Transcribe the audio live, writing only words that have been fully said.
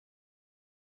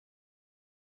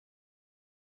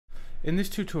In this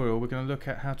tutorial we're going to look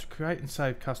at how to create and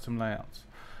save custom layouts.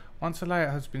 Once a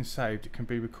layout has been saved, it can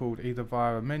be recalled either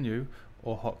via a menu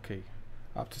or hotkey.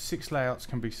 Up to 6 layouts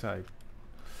can be saved.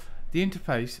 The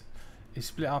interface is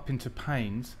split up into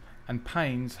panes, and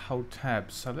panes hold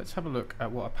tabs. So let's have a look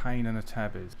at what a pane and a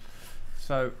tab is.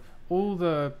 So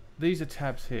these are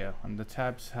tabs here, and the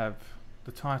tabs have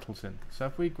the titles in. So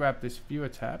if we grab this viewer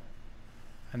tab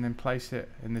and then place it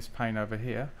in this pane over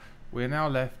here, we are now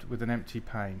left with an empty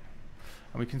pane.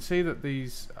 And we can see that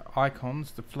these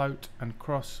icons, the float and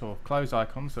cross or close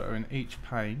icons that are in each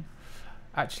pane,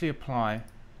 actually apply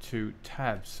to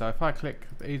tabs. So if I click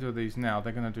either of these now,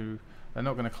 they're not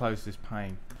going to close this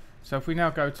pane. So if we now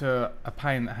go to a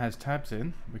pane that has tabs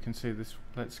in, we can see this.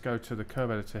 Let's go to the curve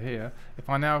editor here. If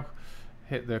I now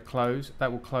hit the close,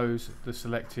 that will close the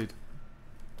selected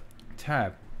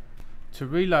tab. To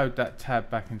reload that tab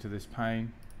back into this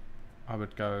pane, I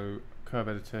would go curve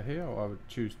editor here, or I would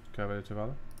choose curve editor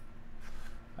rather,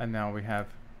 and now we have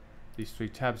these 3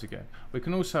 tabs again. We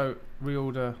can also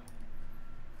reorder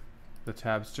the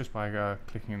tabs just by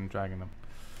clicking and dragging them.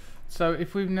 So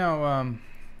if we now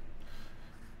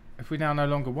no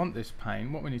longer want this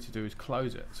pane, what we need to do is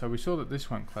close it. So we saw that this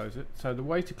won't close it, so the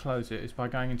way to close it is by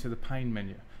going into the pane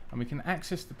menu, and we can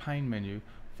access the pane menu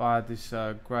via this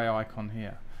grey icon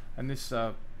here, and this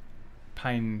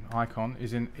pane icon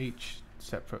is in each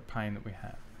separate pane that we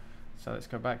have. So let's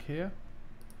go back here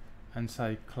and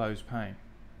say close pane.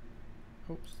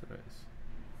 Oops, there it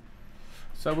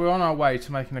is. So we're on our way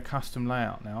to making a custom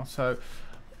layout now. So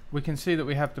we can see that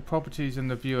we have the properties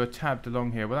and the viewer tabbed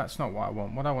along here. Well, that's not what I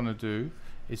want. What I want to do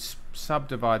is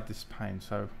subdivide this pane.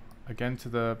 So again, to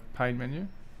the pane menu,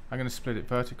 I'm going to split it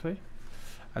vertically,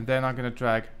 and then I'm going to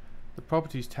drag the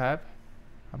properties tab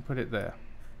and put it there.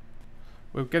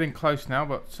 We're getting close now,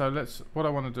 but what I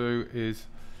want to do is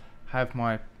have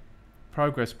my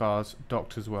progress bars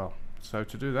docked as well. So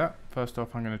to do that, first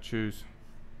off I'm going to choose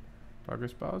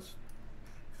progress bars,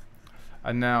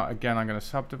 and now again I'm going to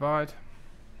subdivide,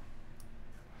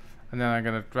 and then I'm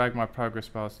going to drag my progress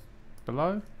bars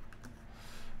below.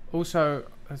 Also,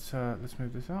 let's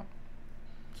move this up.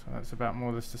 So that's about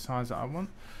more or less the size that I want.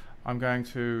 I'm going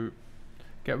to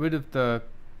get rid of the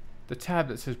tab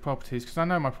that says properties, because I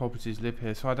know my properties live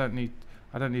here, so I don't need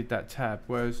that tab.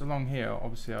 Whereas along here,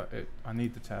 obviously I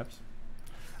need the tabs,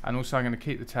 and also I'm going to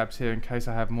keep the tabs here in case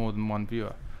I have more than one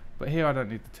viewer. But here I don't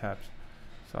need the tabs,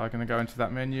 so I'm going to go into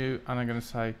that menu and I'm going to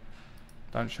say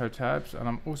don't show tabs, and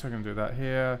I'm also going to do that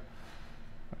here.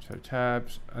 Don't show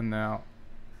tabs, and now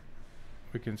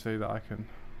we can see that I can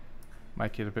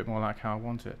make it a bit more like how I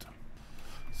want it.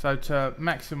 So to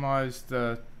maximize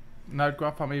the node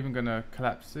graph, I'm even going to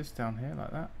collapse this down here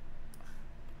like that.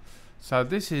 So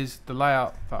this is the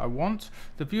layout that I want.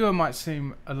 The viewer might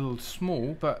seem a little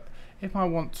small, but if I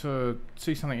want to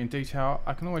see something in detail,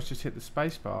 I can always just hit the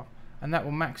spacebar, and that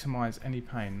will maximize any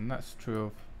pane, and that's true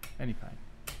of any pane.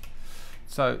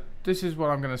 So this is what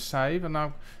I'm going to save, and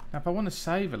now if I want to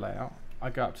save a layout,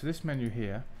 I go up to this menu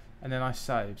here, and then I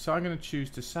save. So I'm going to choose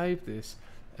to save this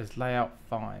as layout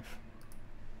 5.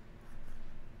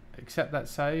 Accept that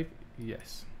save,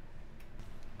 yes.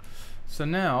 So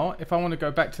now if I want to go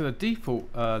back to the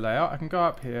default layout, I can go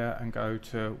up here and go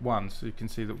to 1, so you can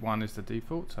see that 1 is the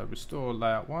default. So restore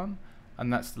layout 1,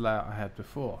 and that's the layout I had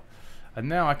before. And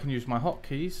now I can use my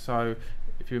hotkeys. So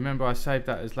if you remember, I saved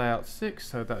that as layout 6,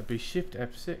 so that would be Shift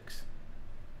F6.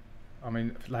 I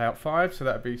mean layout 5, so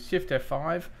that would be Shift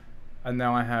F5, and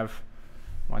now I have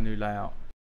my new layout